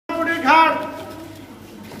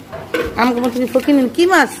আমাকে তুমি ফকির কি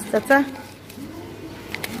মাছ চাচা?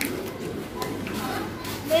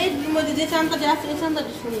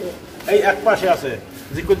 এই এক পাশে আছে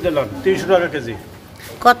জিকুল দিলাম 300 টাকা কেজি।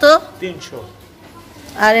 কত? 300।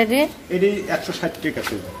 আর এটি 160 টাকা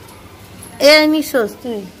কেজি। নিছোস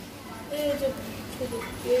তুই?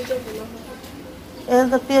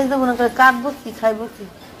 তো পেঁয়াজ দেবো না, কাটবো কি খাইবো কি?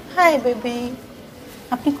 হাই বেবি,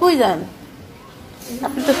 আপনি কই যান?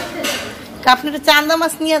 আপনি তো চান্দা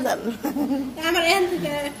মাছ নিয়ে যান।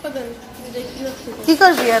 কি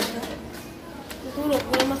করবি আর?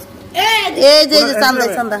 এই যে চান্দা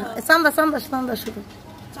চান্দা চান্দা চান্দা চান্দা শুধু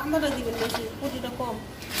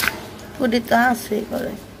পুরি তো আছে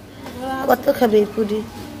করে। কত খাবে পুরি?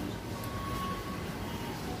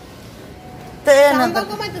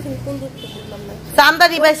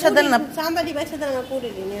 চান্দারি বাইসা দেন না, চান্দারি বাইসা দেন না, পুরি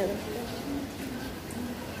নিয়ে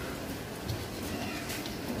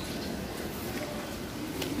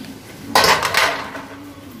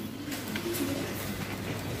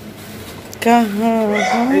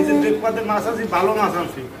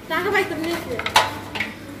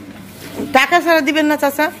টাকা ছাড়া দিবেন না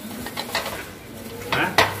চাচা?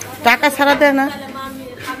 টাকা ছাড়া দেয় না?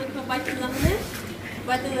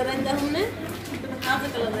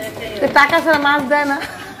 টাকা ছাড়া মাছ দেয় না?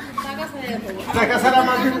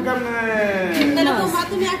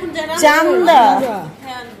 চান্দা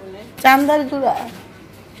চান্দার গুড়া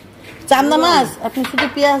চান্দা মাছ আপনি শুধু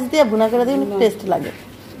পেঁয়াজ দিয়ে ভুনা করে দিন, টেস্ট লাগে।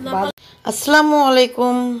 আসসালামু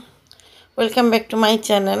আলাইকুম, welcome back to my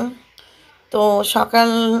channel. তো সকাল,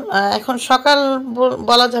 এখন সকাল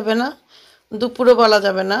বলা যাবে না, দুপুরও বলা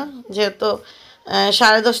যাবে না, যেহেতু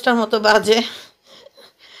 10:30টার মতো বাজে।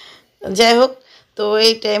 যাই হোক, তো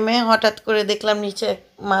এই টাইমে হঠাৎ করে দেখলাম নিচে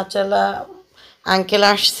মাচালা আঙ্কেল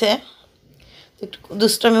আসছে। একটু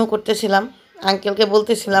দুষ্টামিও করতেছিলাম, আঙ্কেলকে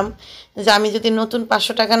বলতেছিলাম যে আমি যদি নতুন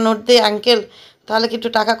 500 টাকার নোট দিই আঙ্কেল, তাহলে কি একটু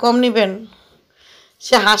টাকা কম নেবেন?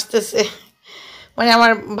 সে হাসতেছে। মানে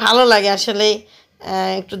আমার ভালো লাগে আসলে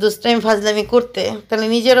একটু দুষ্টামি ফাজলামি করতে, তাহলে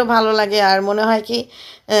নিজেরও ভালো লাগে, আর মনে হয় কি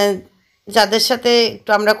যাদের সাথে একটু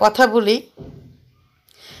আমরা কথা বলি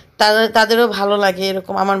তাদেরও ভালো লাগে,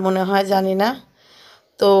 এরকম আমার মনে হয়, জানি না।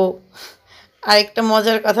 তো আরেকটা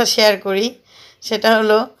মজার কথা শেয়ার করি, সেটা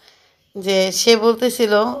হলো যে সে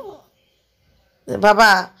বলতেছিল, বাবা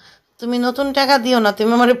তুমি নতুন টাকা দিও না,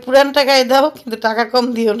 তুমি আমার পুরান টাকায় দাও, কিন্তু টাকা কম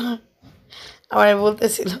দিও না, আমার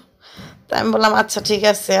বলতেছিল। তা আমি বললাম আচ্ছা ঠিক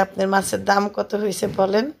আছে, আপনার মাছের দাম কত হয়েছে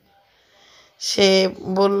বলেন। সে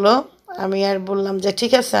বলল, আমি আর বললাম যে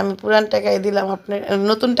ঠিক আছে আমি পুরান টাকায় দিলাম, আপনার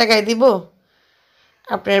নতুন টাকায় দিব,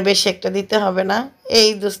 আপনার বেশি একটা দিতে হবে না। এই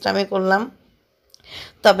দুষ্টামি করলাম।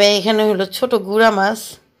 তবে এখানে হলো ছোট গুড়া মাছ,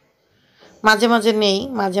 মাঝে মাঝে নেই,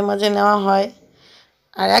 মাঝে মাঝে নেওয়া হয়,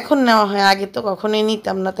 আর এখন নেওয়া হয়, আগে তো কখনোই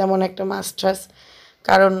নিতাম না তেমন একটা মাছ টাছ,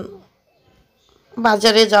 কারণ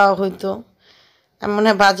বাজারে যাওয়া হইতো। আমি মনে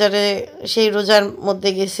হয় বাজারে সেই রোজার মধ্যে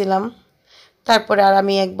গেছিলাম, তারপরে আর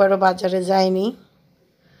আমি একবারও বাজারে যাইনি।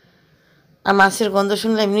 আর মাছের গন্ধ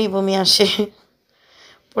শুনলে এমনি বমি আসে,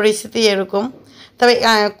 পরিস্থিতি এরকম। তবে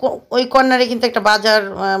ওই কর্নারে কিন্তু একটা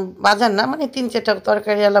বাজার না, মানে 3-4টা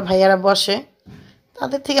তরকারিওয়ালা ভাইয়ারা বসে,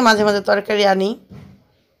 তাদের থেকে মাঝে মাঝে তরকারি আনি।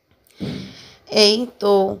 এই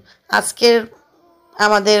তো আজকের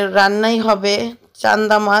আমাদের রান্নাই হবে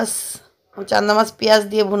চান্দা মাছ পেঁয়াজ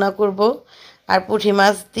দিয়ে ভুনা করব, আর পুঁটি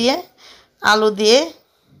মাছ দিয়ে আলু দিয়ে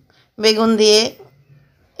বেগুন দিয়ে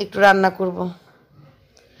একটু রান্না করব।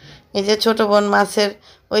 এই যে ছোটো বোন মাছের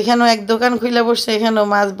ওইখানেও এক দোকান খুলে বসছে, এখানেও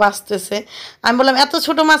মাছ বাঁচতেছে। আমি বললাম এত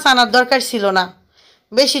ছোট মাছ আনার দরকার ছিল না,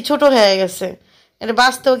 বেশি ছোট হয়ে গেছে, এটা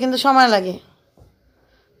বাঁচতেও কিন্তু সময় লাগে।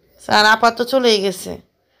 আর আপা তো চলেই গেছে।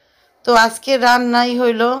 তো আজকে রান্নাই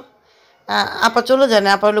হইল, আপা চলে যায় না,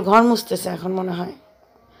 আপা হলো ঘর মুছতেছে এখন মনে হয়।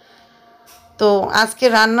 তো আজকে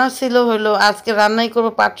রান্না ছিল হইলো, আজকে রান্নাই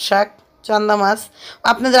করবো পাট শাক, চান্দা মাছ।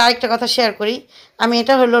 আপনাদের আরেকটা কথা শেয়ার করি, আমি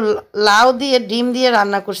এটা হলো লাউ দিয়ে ডিম দিয়ে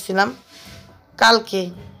রান্না করছিলাম কালকে।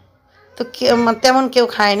 তো তেমন কেউ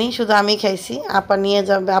খায়নি, শুধু আমি খাইছি। আপা নিয়ে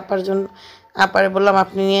যাবে, আপার জন্য আপারে বললাম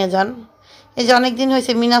আপনি নিয়ে যান। এই যে অনেক দিন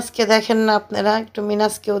হয়েছে মিনাজকে দেখেন না আপনারা, একটু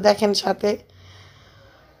মিনাজকেও দেখেন সাথে।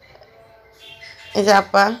 এই যে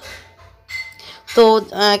আপা। তো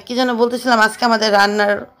কী যেন বলতেছিলাম, আজকে আমাদের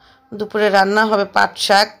দুপুরে রান্না হবে পাট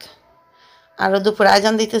শাক। আরও দুপুরে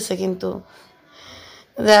আয়োজন দিতেছে, কিন্তু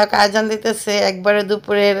যাই আয়োজন দিতেছে, একবারে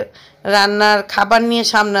দুপুরের রান্নার খাবার নিয়ে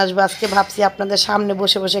সামনে আসবো। আজকে ভাবছি আপনাদের সামনে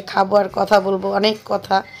বসে বসে খাবো আর কথা বলবো, অনেক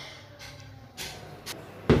কথা।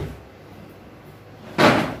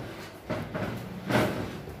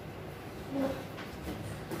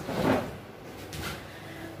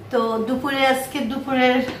 তো আজকে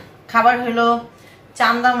দুপুরের খাবার হলো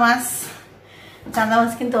চান্দা মাছ, চান্দা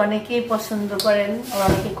মাছ কিন্তু অনেকেই পছন্দ করেন, আর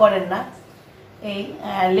অনেকেই করেন না। এই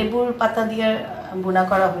লেবুর পাতা দিয়ে বোনা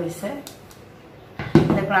করা হয়েছে।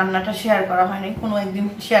 দেখুন, রান্নাটা শেয়ার করা হয়নি, কোনো একদিন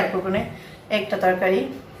শেয়ার করবো না। একটা তরকারি,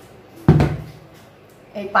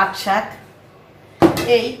 এই পাট শাক,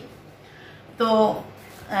 এই তো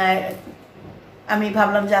আমি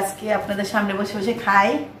ভাবলাম যে আজকে আপনাদের সামনে বসে বসে খাই।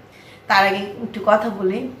 তার আগে একটু কথা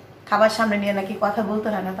বলি। খাবার সামনে নিয়ে নাকি কথা বলতে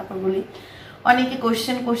হয় না, তারপর বলি। অনেকে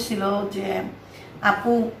কোশ্চেন করছিল যে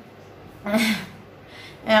আপু,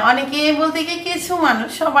 অনেকে বলতে গিয়ে কিছু মানুষ,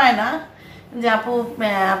 সবাই না, যে আপু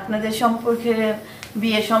আপনাদের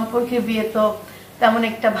সম্পর্কে বিয়ে তো তেমন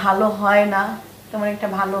একটা ভালো হয় না, তেমন একটা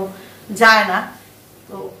ভালো যায় না।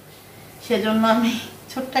 তো সেজন্য আমি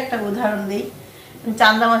ছোট্ট একটা উদাহরণ দিই।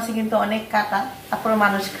 চান্দা মাছে কিন্তু অনেক কাটা, তারপরে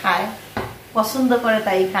মানুষ খায়, পছন্দ করে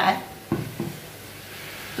তাই খায়।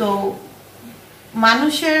 তো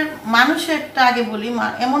মানুষেরটা আগে বলি,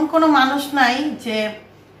 এমন কোনো মানুষ নাই যে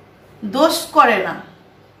দোষ করে না।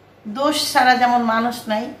 দোষ ছাড়া যেমন মানুষ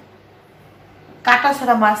নাই, কাটা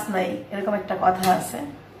ছাড়া মাছ নাই, এরকম একটা কথা আছে।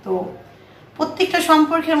 তো প্রত্যেকটা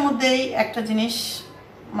সম্পর্কের মধ্যেই একটা জিনিস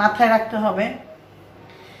মাথায় রাখতে হবে,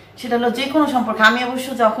 সেটা হলো যে কোনো সম্পর্কে। আমি অবশ্য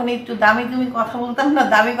যখন একটু দামি কথা বলতাম না,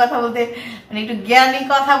 দামি কথা বলতে মানে একটু জ্ঞানী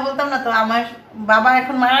কথা বলতাম না, তো আমার বাবা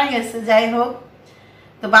এখন মারা গেছে, যাই হোক,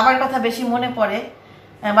 তো বাবার কথা বেশি মনে পড়ে।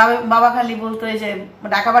 বাবা খালি বলতো যে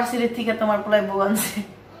ঢাকা ভার্সিটির থেকে তোমার পোলায় বউ আনছে,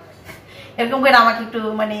 এরকম করে আমাকে একটু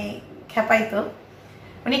মানে খেপাইতো,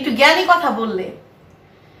 মানে একটু জ্ঞানী কথা বললে।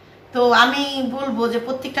 তো আমি বলবো যে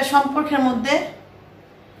প্রত্যেকটা সম্পর্কের মধ্যে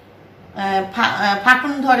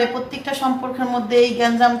ফাটুন ধরে, প্রত্যেকটা সম্পর্কের মধ্যে এই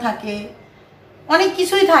গ্যাঞ্জাম থাকে, অনেক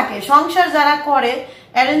কিছুই থাকে। সংসার যারা করে,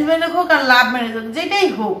 অ্যারেঞ্জ ম্যারেজ হোক আর লাভ ম্যারেজ হোক, যেটাই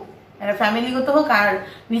হোক, একটা ফ্যামিলিগত হোক আর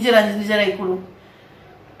নিজেরাই করুক,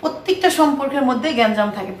 প্রত্যেকটা সম্পর্কের মধ্যে গ্যাঞ্জাম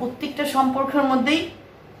থাকে, প্রত্যেকটা সম্পর্কের মধ্যেই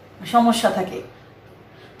সমস্যা থাকে।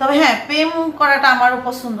 তবে হ্যাঁ, প্রেম করাটা আমারও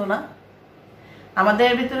পছন্দ না। আমাদের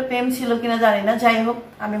ভিতরে প্রেম ছিল কিনা জানি না, যাই হোক,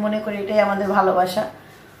 আমি মনে করি এটাই আমাদের ভালোবাসা।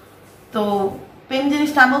 তো প্রেম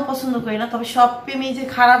জিনিসটা আমিও পছন্দ করি না। তবে সব প্রেমই যে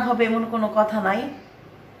খারাপ হবে এমন কোনো কথা নাই।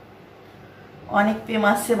 অনেক প্রেম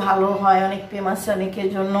আছে ভালো হয়, অনেক প্রেম আছে অনেকের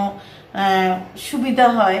জন্য সুবিধা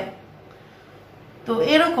হয়। তো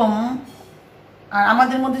এরকম। আর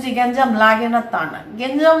আমাদের মধ্যে যে গ্যাঞ্জাম লাগে না তা না,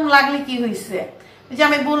 গ্যাঞ্জাম লাগলে কি হয়েছে, যে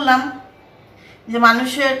আমি বললাম যে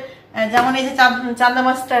মানুষের যেমন এই যে চান্দা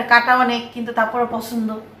মাছটার কাটা অনেক, কিন্তু তারপরে পছন্দ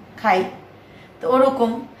খাই। তো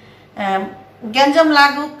ওরকম গ্যাঞ্জাম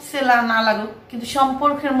লাগুক সে না লাগুক, কিন্তু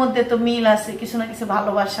সম্পর্কের মধ্যে তো মিল আছে, কিছু না কিছু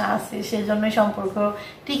ভালোবাসা আছে, সেই জন্যই সম্পর্ক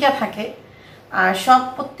টিকে থাকে। আর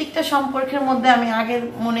প্রত্যেকটা সম্পর্কের মধ্যে আমি আগে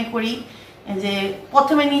মনে করি যে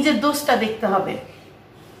প্রথমে নিজের দোষটা দেখতে হবে,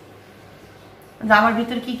 যে আমার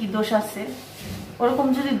ভিতর কি কি দোষ আছে। ওরকম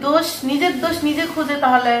যদি নিজের দোষ নিজে খুঁজে,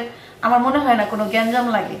 তাহলে আমার মনে হয় না কোনো গ্যাঞ্জাম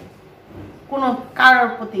লাগে, কোনো কারোর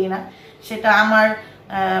প্রতি না, সেটা আমার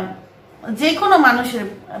যে কোনো মানুষের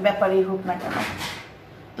ব্যাপারেই হোক না কেন।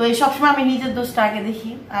 তো এই সবসময় আমি নিজের দোষটা আগে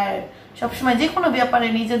দেখি, আর সবসময় যে কোনো ব্যাপারে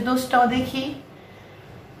নিজের দোষটাও দেখি,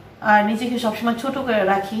 আর নিজেকে সবসময় ছোট করে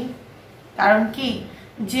রাখি। কারণ কি,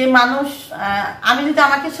 যে মানুষ আমি যদি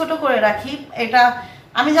আমাকে ছোট করে রাখি, এটা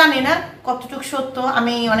আমি জানি না কতটুকু সত্য।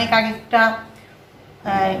 আমি অনেক আগে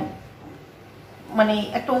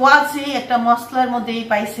একটা ওয়াজে, একটা মশলার মধ্যেই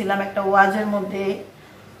পাইছিলাম, একটা ওয়াজের মধ্যে,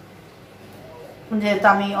 যেহেতু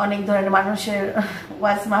আমি অনেক ধরনের মানুষের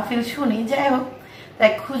ওয়াজ মাহফিল শুনি, যাই হোক, তাই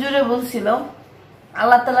হুজুরে বলছিল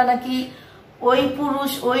আল্লাহ তাআলা নাকি ওই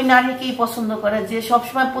পুরুষ ওই নারীকেই পছন্দ করে যে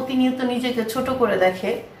সবসময় প্রতিনিয়ত নিজেকে ছোট করে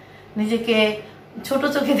দেখে, নিজেকে ছোট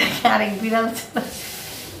চোখে দেখে। আরেক বিড়াল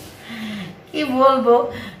কি বলবো,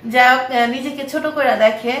 যা নিজেকে ছোট করে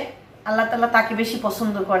দেখে, আল্লাহ তাআলা তাকে বেশি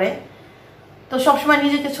পছন্দ করে। তো সবসময়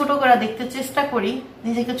নিজেকে ছোট করে দেখতে চেষ্টা করি,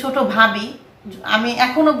 নিজেকে ছোট ভাবি। আমি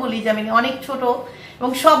এখনো বলি যে আমি অনেক ছোট,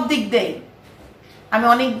 এবং সব দিক দিয়ে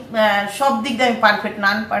আমি পারফেক্ট না,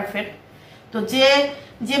 আনপারফেক্ট। তো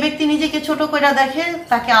যে ব্যক্তি নিজেকে ছোট করে দেখে,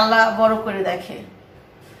 তাকে আল্লাহ বড় করে দেখে।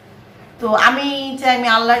 তো আমি চাই আমি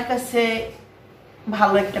আল্লাহর কাছে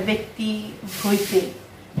ভালো একটা ব্যক্তি হইতে।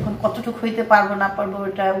 এখন কতটুকু হইতে পারবো না পারবো,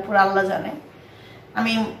 ওটা উপর আল্লাহ জানে।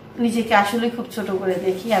 আমি নিজেকে আসলে খুব ছোট করে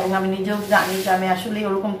দেখি, এবং আমি নিজেও জানি যে আমি আসলে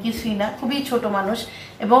ওরকম কিছুই না, খুবই ছোট মানুষ।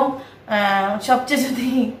 এবং সবচেয়ে যদি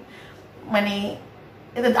মানে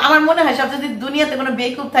আমার মনে হয় সবচেয়ে যদি দুনিয়াতে কোনো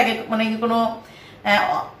বেকুব থাকে, মানে কোনো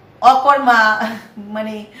অকর্মা,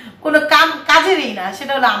 মানে কোনো কাজেরই না,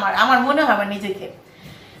 সেটা হলো আমার মনে হয় আমার নিজেকে।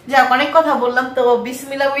 যাক, অনেক কথা বললাম, তো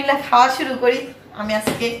বিসমিল্লাহ বিল্লাহ খাওয়া শুরু করি। আমি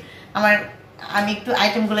আজকে আমি একটু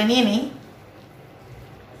আইটেমগুলো নিয়ে নিই।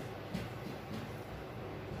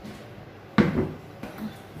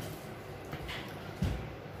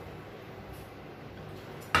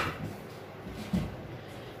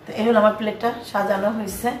 এই হলো আমার প্লেটটা সাজানো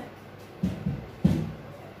হয়েছে।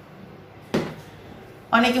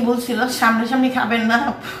 অনেকে বলছিল সামনাসামনি খাবেন না,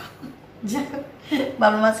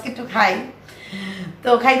 ভাবলাম আজকে একটু খাই, তো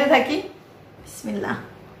খাইতে থাকি। বিসমিল্লাহ।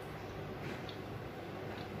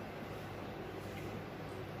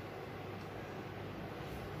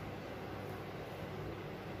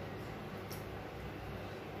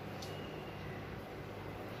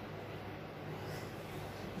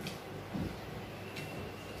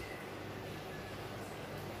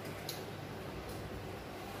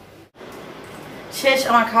 শেষ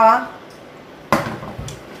আমার খাওয়া।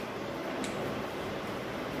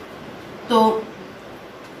 তো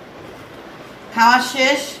খাওয়া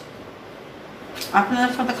শেষ,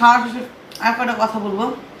 আপনাদের সাথে খাওয়া শেষে আর কটা কথা বলবো।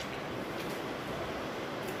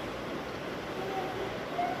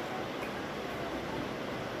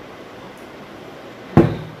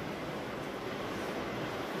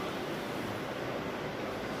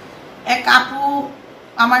 এক আপু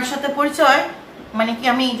আমার সাথে পরিচয়, মানে কি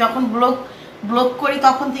আমি যখন ব্লগ করি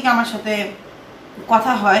তখন থেকে আমার সাথে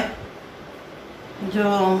কথা হয়, যে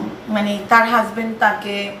মানে তার হাজবেন্ড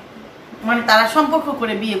তাকে, মানে তারা সম্পর্ক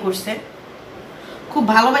করে বিয়ে করছে, খুব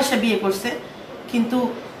ভালোবাসা বিয়ে করছে, কিন্তু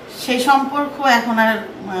সেই সম্পর্ক এখন আর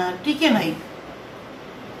টিকে নাই।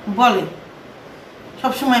 বলে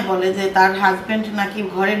সবসময় বলে যে তার হাজবেন্ড নাকি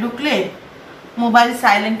ঘরে ঢুকলে মোবাইল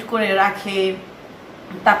সাইলেন্ট করে রাখে,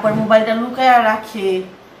 তারপর মোবাইলটা লুকায়া রাখে,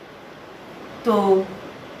 তো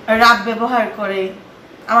রাত ব্যবহার করে।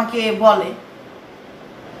 আমাকে বলে,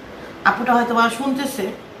 আপুটা হয়তো বা শুনতেছে,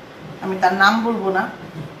 আমি তার নাম বলবো না,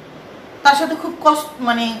 তার সাথে খুব কষ্ট,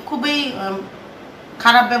 মানে খুবই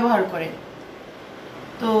খারাপ ব্যবহার করে।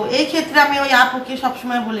 তো এই ক্ষেত্রে আমি ওই আপুকে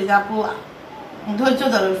সবসময় বলি যে আপু ধৈর্য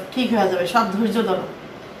ধরো, ঠিক হয়ে যাবে, সব ধৈর্য ধরো।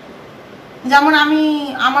 যেমন আমি,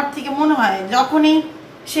 আমার থেকে মনে হয় যখনই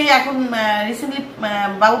সে এখন রিসেন্টলি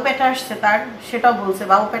বাবু পেটে আসছে তার, সেটাও বলছে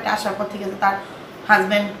বাবু পেটে আসার পর থেকে তার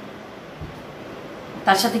হাজবেন্ড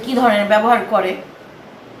তার সাথে কি ধরনের ব্যবহার করে।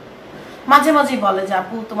 মাঝে মাঝেই বলে যে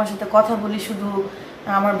আপু তোমার সাথে কথা বলি শুধু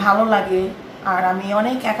আমার ভালো লাগে, আর আমি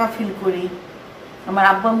অনেক একা ফিল করি, আমার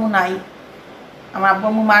আব্বু আম্মু নাই, আমার আব্বু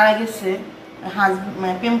আম্মু মারা গেছে,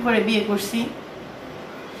 প্রেম করে বিয়ে করছি,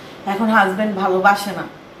 এখন হাজবেন্ড ভালোবাসে না।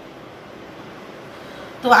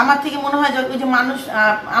 তো আমার থেকে মনে হয় ওই যে মানুষ,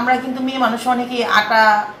 আমরা কিন্তু মেয়ে মানুষ অনেকেই আটা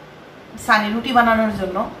সানি রুটি বানানোর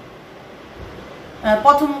জন্য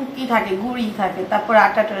প্রথম কি থাকে, গুড়ি থাকে, তারপর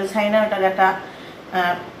আটাটা ছাইনা ওটার একটা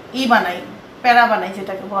বানাই, প্যারা বানাই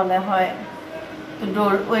যেটাকে বলা হয়। তো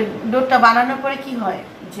ওই ডোরটা বানানোর পরে কি হয়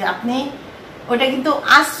যে আপনি ওটা কিন্তু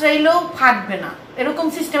আশ্রাইলেও ফাটবে না, এরকম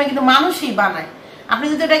সিস্টেমে কিন্তু মানুষই বানায়। আপনি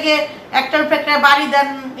যদি ওটাকে একটার উপর একটা বাড়ি দেন,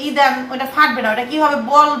 দেন, ওটা ফাটবে না, ওটা কি হবে,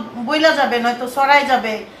 বইলা যাবে, নয়তো সরাই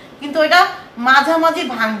যাবে, কিন্তু ওটা মাঝামাঝি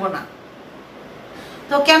ভাঙবো না।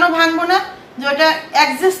 তো কেন ভাঙবো না, যে ওটা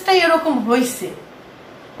অ্যাডজাস্টটাই এরকম হয়েছে,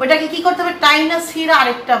 ওইটাকে কি করতে হবে, টাইনা ছিঁড়া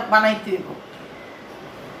আরেকটা বানাইতে দেব।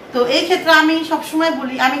 তো এই ক্ষেত্রে আমি সবসময়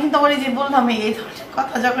বলি, আমি কিন্তু বলি যে বললাম এই ধরনের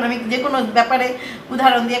কথা যখন আমি যে কোনো ব্যাপারে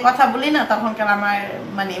উদাহরণ দিয়ে কথা বলি না, তখনকার আমার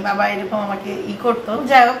মানে বাবা এরকম আমাকে করতো।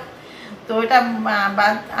 যাই হোক, তো এটা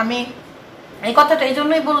আমি এই কথাটা এই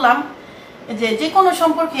জন্যই বললাম যে যে কোনো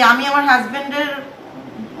সম্পর্কে আমি আমার হাজবেন্ডের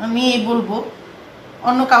নিয়ে বলবো,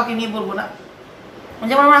 অন্য কাউকে নিয়ে বলবো না।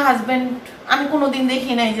 যেমন আমার হাজবেন্ড, আমি কোনোদিন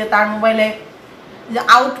দেখি নাই যে তার মোবাইলে যে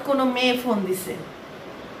আউট কোনো মেয়ে ফোন দিছে,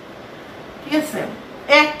 ঠিক আছে।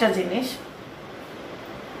 একটা জিনিস,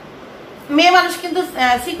 মেয়ে মানুষ কিন্তু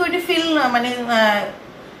সিকিউরিটি ফিল, মানে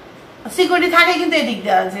সিকিউরিটি থাকে কিন্তু এদিক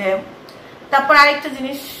দেওয়া যে। তারপর আরেকটা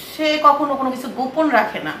জিনিস, সে কখনো কোনো কিছু গোপন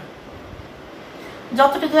রাখে না,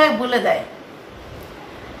 যতটুকু হয় বলে দেয়।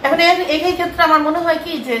 এখন এই ক্ষেত্রে আমার মনে হয়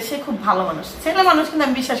কি যে সে খুব ভালো মানুষ। ছেলে মানুষ কিন্তু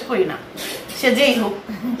আমি বিশ্বাস করি না, সে যেই হোক,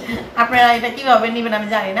 আপনারা এটা কিভাবে নিবেন আমি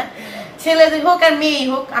জানি না, ছেলে হোক আর মেয়েই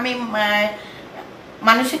হোক, আমি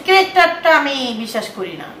মানুষের ক্যারেক্টারটা আমি বিশ্বাস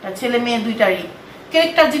করি না। ছেলে মেয়ে দুইটারই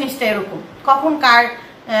ক্যারেক্টার জিনিসটা এরকম, কখন কার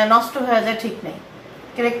নষ্ট হয়ে যায় ঠিক নেই।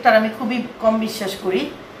 ক্যারেক্টার আমি খুবই কম বিশ্বাস করি,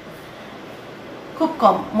 খুব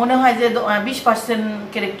কম। মনে হয় যে 20%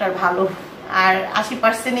 ক্যারেক্টার ভালো, আর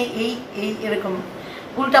 80% এই এরকম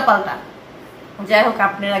উল্টা পাল্টা। যাই হোক,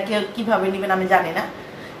 আপনারা কেউ কিভাবে নেবেন আমি জানি না।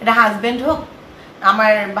 এটা হাজবেন্ড হোক,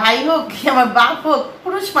 আমার ভাই হোক, কি আমার বাপ হোক,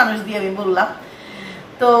 পুরুষ মানুষ দিয়ে আমি বললাম।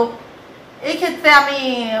 তো এই ক্ষেত্রে আমি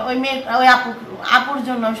ওই আপুর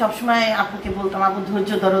জন্য সবসময় আপুকে বলতাম, আপু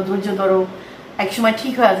ধৈর্য ধরো, ধৈর্য ধরো, একসময়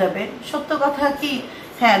ঠিক হয়ে যাবে। সত্য কথা কি,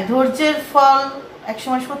 হ্যাঁ, ধৈর্যের ফল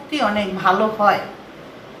একসময় সত্যি অনেক ভালো হয়।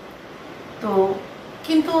 তো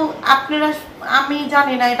কিন্তু আপনারা, আমি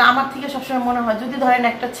জানি না, এটা আমার থেকে সবসময় মনে হয়, যদি ধরেন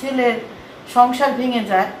একটা ছেলের সংসার ভেঙে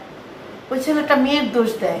যায়, ওই ছেলেটা মেয়ের দোষ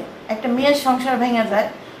দেয়, একটা মেয়ের সংসার ভেঙে যায়,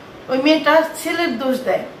 ওই মেয়েটা ছেলের দোষ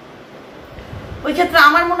দেয়। ওই ক্ষেত্রে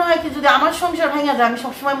আমার মনে হয় কি, যদি আমার সংসার ভেঙে যায় আমি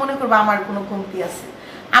সবসময় মনে করবো আমার কোনো কমতি আছে,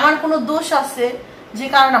 আমার কোনো দোষ আছে যে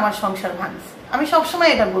কারণে আমার সংসার ভাঙছে। আমি সবসময়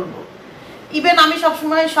এটা বলবো, ইভেন আমি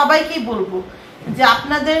সবসময় সবাইকেই বলবো যে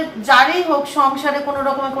আপনাদের যারই হোক সংসারে কোনো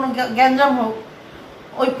রকমের কোনো গ্যাঞ্জাম হোক,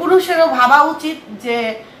 ওই পুরুষেরও ভাবা উচিত যে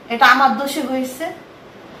এটা আমার দোষে হয়েছে,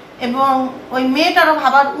 এবং ওই মেয়েটারও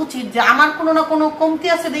ভাবার উচিত যে আমার কোনো না কোনো কমতি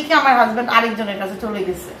আছে দেখে আমার হাজবেন্ড আরেকজনের কাছে চলে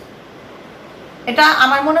গেছে। এটা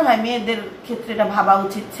আমার মনে হয় মেয়েদের ক্ষেত্রে এটা ভাবা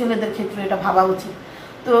উচিত, ছেলেদের ক্ষেত্রে এটা ভাবা উচিত।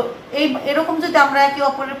 তো এরকম যদি আমরা একে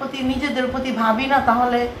অপরের প্রতি নিজেদের প্রতি ভাবি না,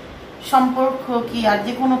 তাহলে সম্পর্ক কি আর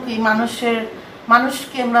যে কোনো কি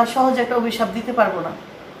মানুষকে আমরা সহজে একটা অভিশাপ দিতে পারবো না,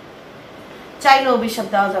 চাইলে অভিশাপ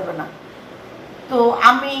দেওয়া যাবে না। তো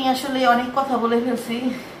আমি আসলে অনেক কথা বলে ফেলছি,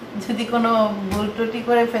 যদি কোনো ভুল ত্রুটি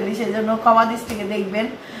করে ফেলি সেজন্য ক্ষমা দৃষ্টিতে দেখবেন।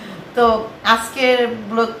 তো আজকের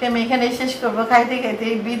ব্লগটা আমি এখানে শেষ করবো, খাইতে খাইতে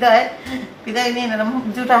বিদায় নিয়ে নিলাম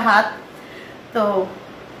দুটা হাত। তো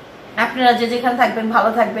আপনারা যে যেখানে থাকবেন ভালো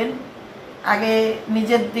থাকবেন, আগে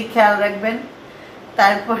নিজের দিক খেয়াল রাখবেন,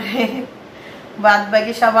 তারপরে বাদ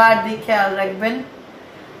বাকি সবার দিক খেয়াল রাখবেন।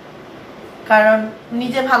 কারণ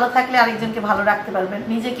নিজে ভালো থাকলে আরেকজনকে ভালো রাখতে পারবেন,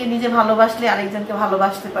 নিজেকে নিজে ভালোবাসলে আরেকজনকে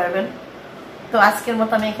ভালোবাসতে পারবেন। তো আজকের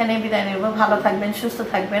মতো আমি এখানে বিদায় নেব। ভালো থাকবেন, সুস্থ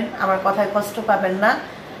থাকবেন, আমার কথায় কষ্ট পাবেন না,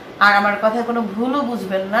 আর আমার কথায় কোনো ভুলও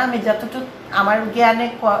বুঝবেন না। আমি যতটুকু আমার জ্ঞানে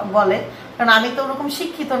বলে, কারণ আমি তো ওরকম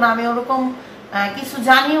শিক্ষিত না, আমি ওরকম কিছু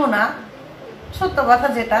জানিও না। সত্য কথা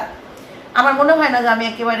যেটা, আমার মনে হয় না যে আমি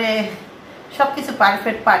একেবারে সবকিছু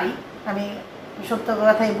পারফেক্ট পারি, আমি সত্য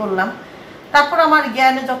কথাই বললাম। তারপর আমার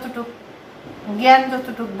জ্ঞান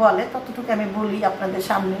যতটুকু বলে ততটুকু আমি বলি আপনাদের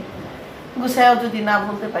সামনে, গুছায়ও যদি না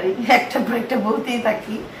বলতে পারি, একটা পর একটা বলতেই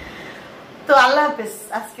থাকি। তো আল্লাহ হাফেজ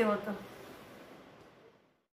আজকের মতো।